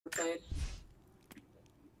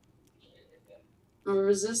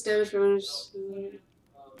Resist damage from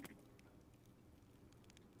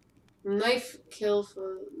knife kill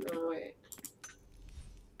for no wait.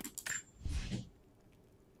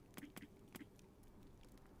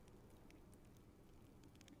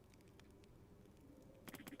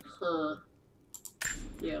 Huh.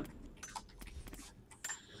 Yeah.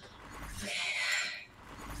 Okay.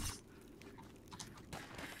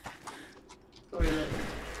 Oh, wait a minute.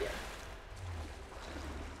 Yeah.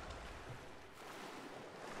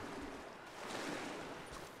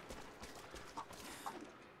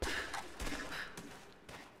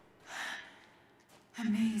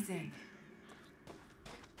 Amazing.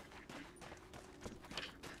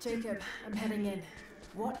 Jacob, I'm heading in.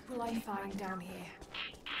 What will I find down here?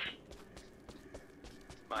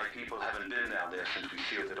 My people haven't been down there since we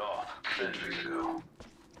sealed it off, centuries ago.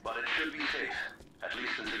 But it should be safe, at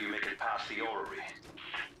least until you make it past the orrery.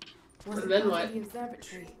 Was it Then part what? of the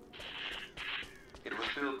observatory? It was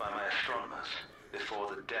built by my astronomers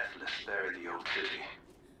before the Deathless buried the old city.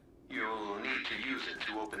 You'll need to use it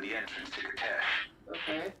to open the entrance to Katesh.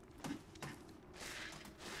 Okay.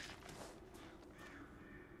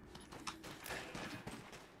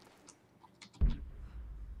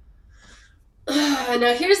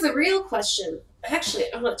 Now here's the real question. Actually,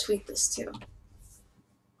 I'm gonna tweet this too.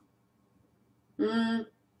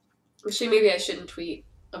 Actually, maybe I shouldn't tweet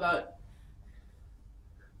about.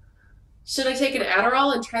 Should I take an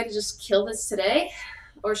Adderall and try to just kill this today?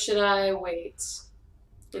 Or should I wait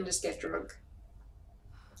and just get drunk?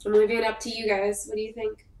 I'm leaving it up to you guys. What do you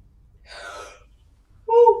think?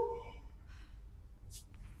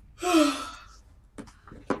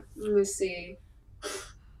 Let me see.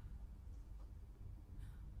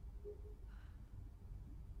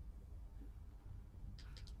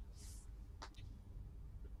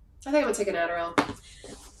 I think I'm gonna take an Adderall.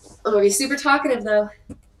 I'm gonna be super talkative though.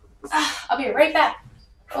 I'll be right back.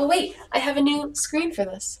 Oh wait, I have a new screen for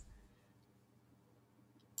this.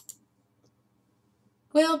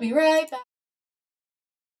 We'll be right back.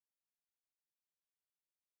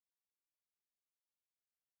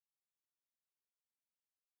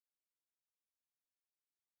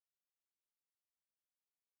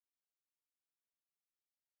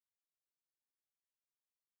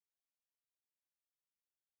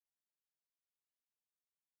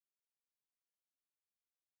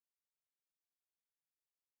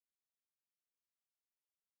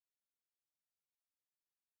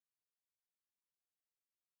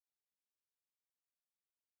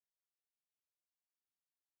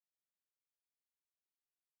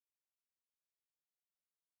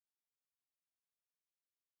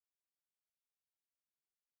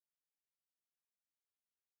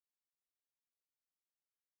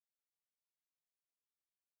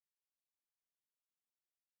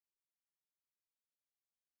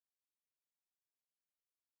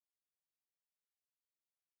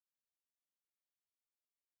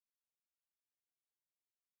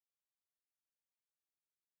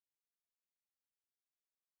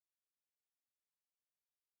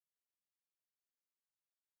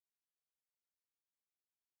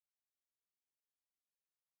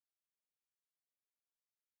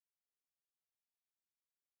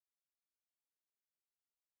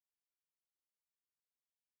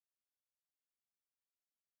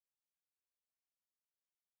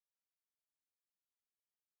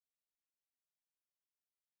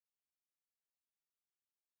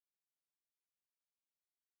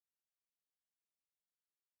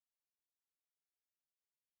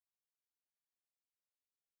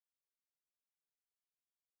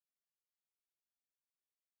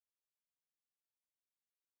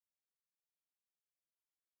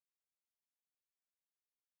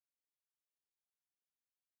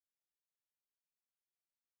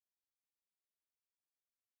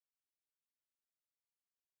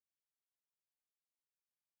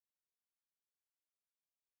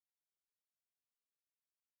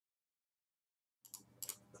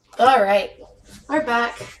 All right, we're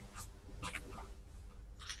back.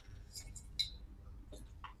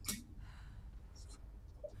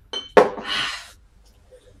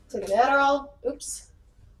 Took an Adderall. Oops.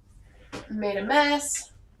 Made a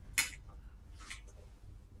mess.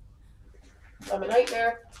 I'm a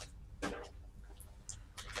nightmare.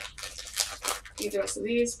 Eat the rest of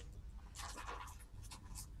these.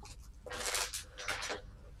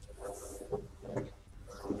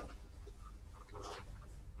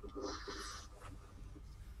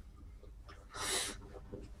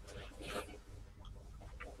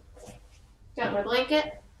 Got my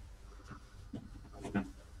blanket.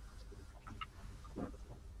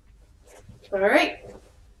 All right.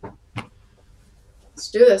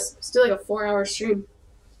 Let's do this. Let's do like a 4-hour stream.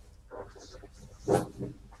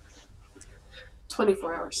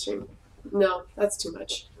 24-hour stream. No, that's too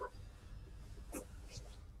much.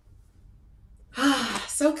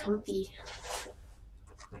 So comfy.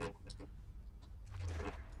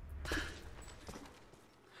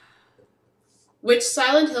 Which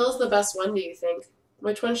Silent Hill is the best one, do you think?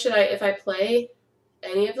 Which one should I, if I play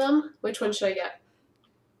any of them, which one should I get?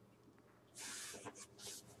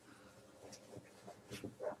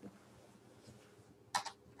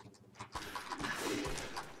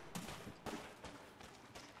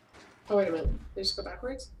 Oh, wait a minute. Did I just go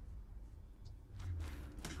backwards?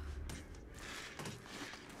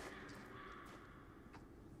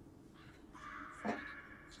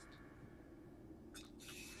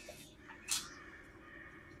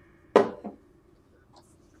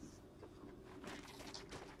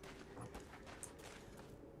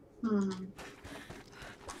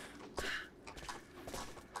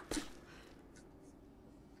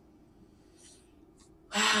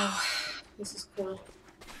 Wow. This is cool.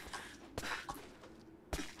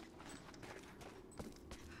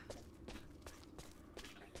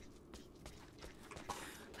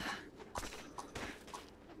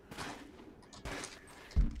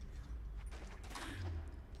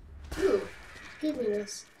 Ooh, give me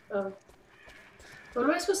this. Oh. What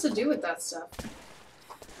am I supposed to do with that stuff?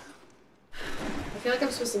 I feel like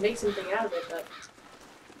I'm supposed to make something out of it, but...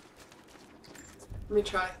 Let me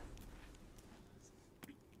try.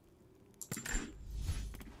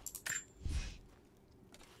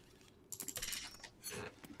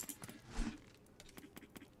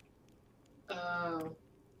 Oh.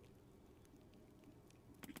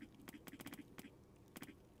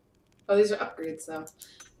 Oh, these are upgrades, though.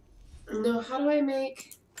 No, how do I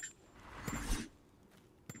make...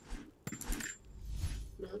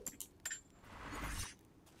 No.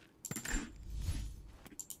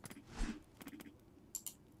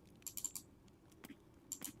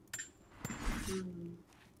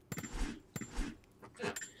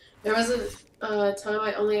 There was a time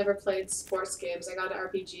I only ever played sports games. I got into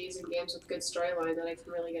RPGs and games with good storyline that I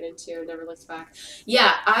can really get into and never looked back.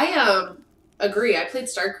 Yeah, I agree. I played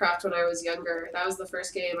StarCraft when I was younger. That was the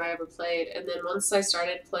first game I ever played. And then once I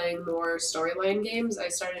started playing more storyline games, I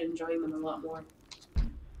started enjoying them a lot more.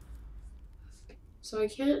 So I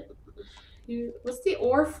can't... What's the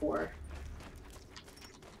ore for?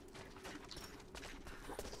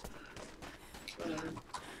 Whatever.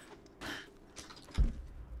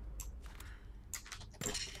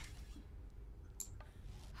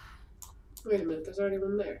 Wait a minute, there's already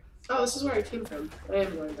one there. Oh, this is where I came from. I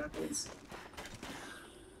am going backwards.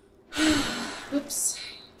 Oops.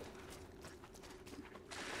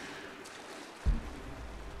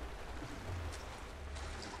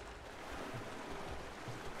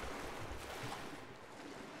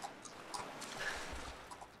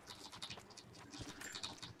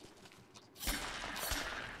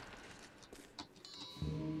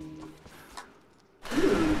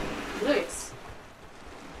 Nice.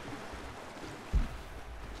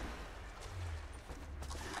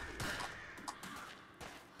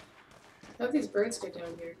 How did these birds get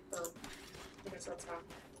down here? Oh, I guess that's how.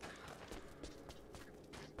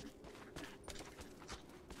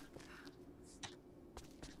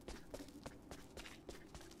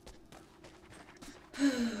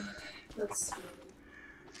 Let's see.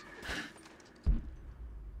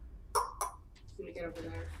 Let me get over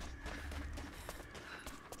there.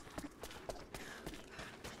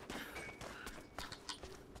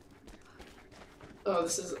 Oh,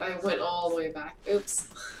 this is... I went all the way back. Oops.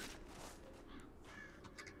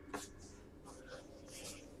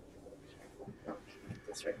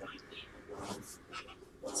 That's right behind me.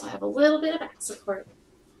 So I have a little bit of back support.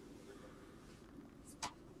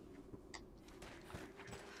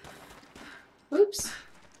 Oops.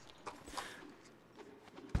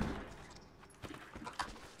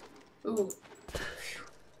 Ooh.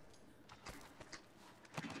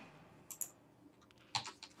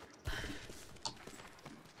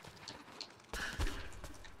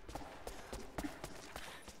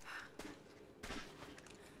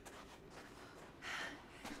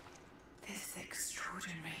 This is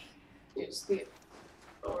extraordinary. Use the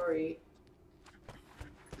Ori.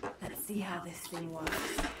 Let's see how this thing works.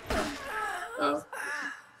 Oh.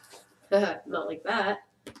 Not like that.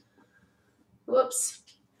 Whoops.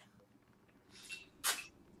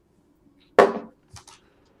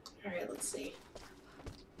 Alright, let's see.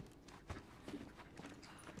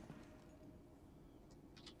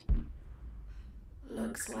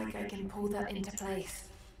 Looks like I can pull that into place.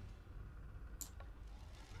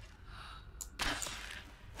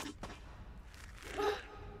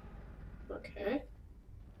 Okay.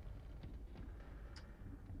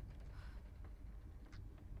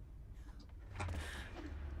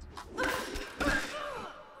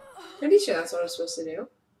 pretty sure that's what I'm supposed to do.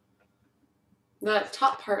 That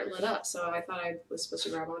top part lit up, so I thought I was supposed to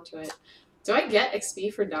grab onto it. Do I get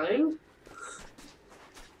XP for dying?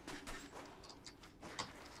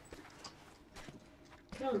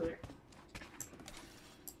 Get on there.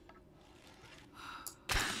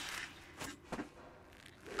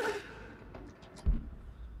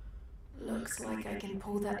 Looks like I can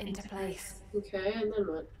pull that into place. Okay, and then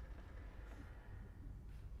what?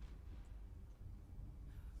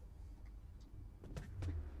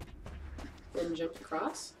 Then jump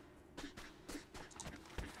across?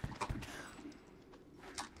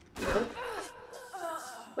 No.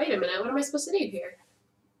 Wait a minute, what am I supposed to do here?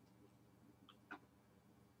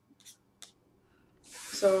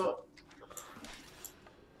 So...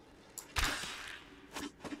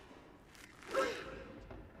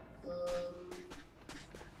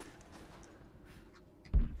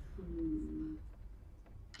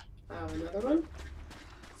 Oh, another one?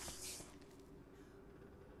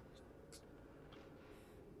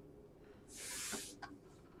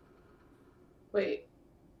 Wait.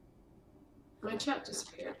 My chat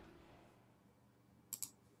disappeared.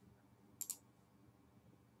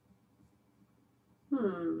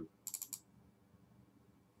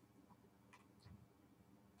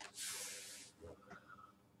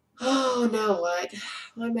 Oh, now what?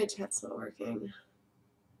 Why my chat's not working?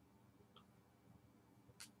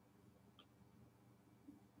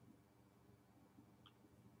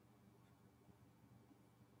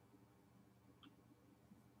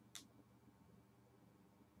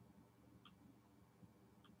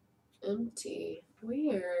 Empty.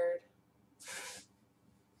 Weird.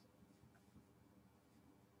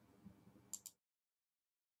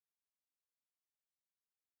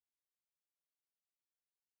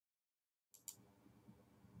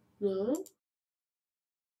 No?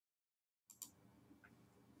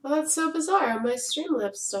 Well, that's so bizarre. My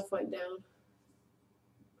Streamlabs stuff went down.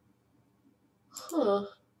 Huh.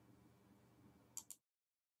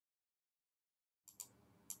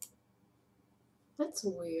 That's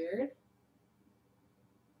weird.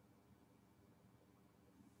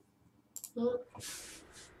 Well,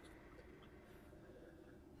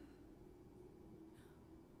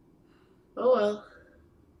 oh well.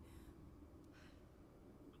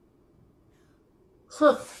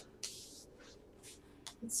 Huh.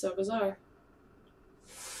 That's so bizarre.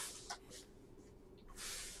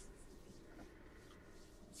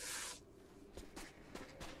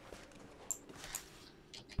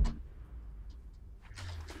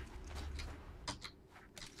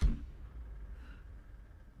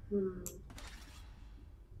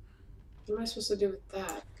 What am I supposed to do with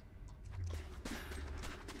that?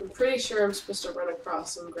 I'm pretty sure I'm supposed to run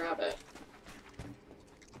across and grab it.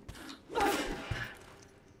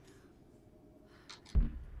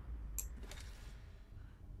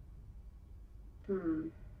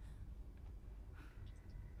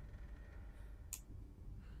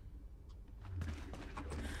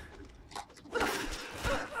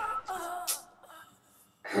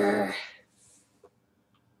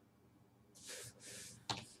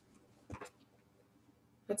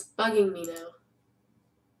 That's bugging me now.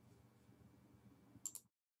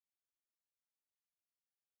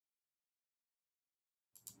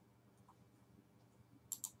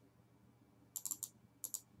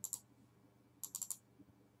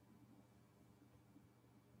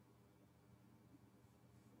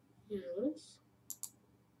 Yes.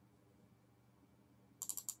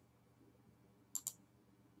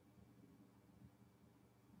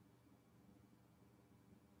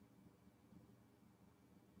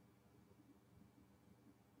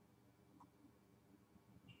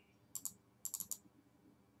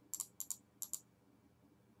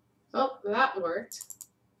 Oh, that worked.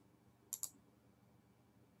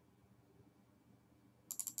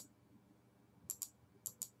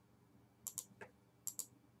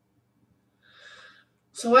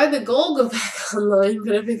 So why'd the goal go back online,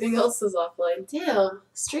 but everything else is offline? Damn,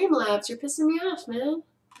 Streamlabs, you're pissing me off, man.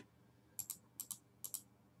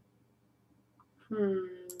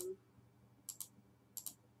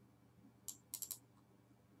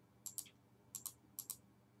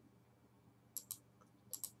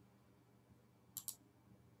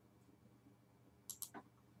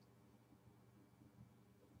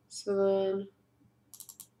 So then,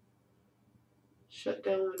 shut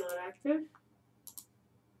down when not active.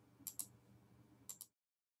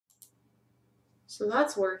 So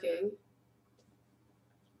that's working.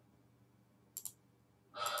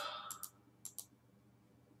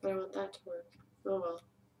 But I want that to work. Oh well.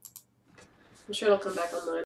 I'm sure it'll come back online.